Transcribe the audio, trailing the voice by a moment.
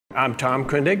I'm Tom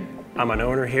Kundig. I'm an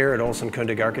owner here at Olson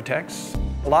Kundig Architects.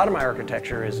 A lot of my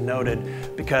architecture is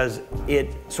noted because it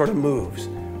sort of moves.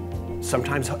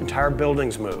 Sometimes entire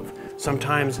buildings move.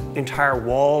 Sometimes entire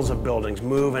walls of buildings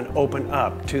move and open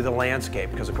up to the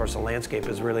landscape, because of course the landscape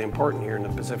is really important here in the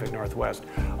Pacific Northwest.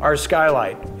 Our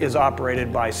skylight is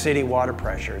operated by city water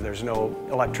pressure. There's no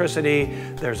electricity,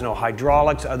 there's no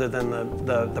hydraulics other than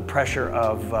the pressure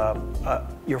of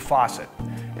your faucet,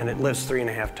 and it lifts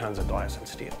 3.5 tons of glass and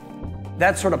steel.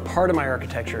 That sort of part of my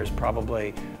architecture is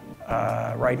probably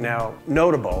right now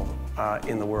notable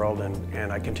in the world,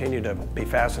 and I continue to be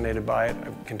fascinated by it.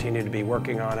 I continue to be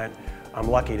working on it. I'm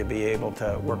lucky to be able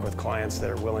to work with clients that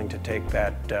are willing to take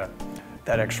that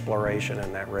exploration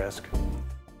and that risk.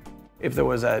 If there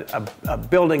was a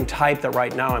building type that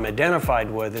right now I'm identified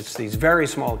with, it's these very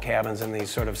small cabins in these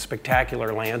sort of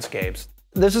spectacular landscapes.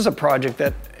 This is a project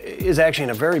that is actually in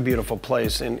a very beautiful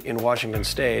place in Washington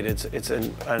State. It's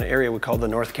an area we call the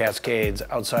North Cascades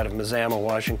outside of Methow,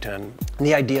 Washington. And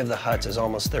the idea of the huts is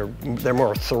almost, they're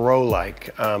more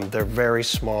Thoreau-like. They're very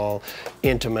small,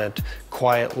 intimate,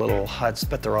 quiet little huts,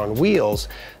 but they're on wheels.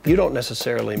 You don't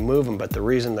necessarily move them, but the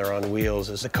reason they're on wheels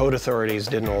is the code authorities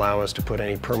didn't allow us to put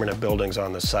any permanent buildings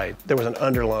on the site. There was an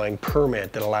underlying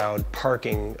permit that allowed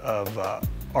parking of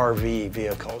RV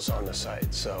vehicles on the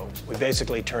site. So we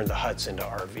basically turned the huts into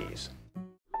RVs.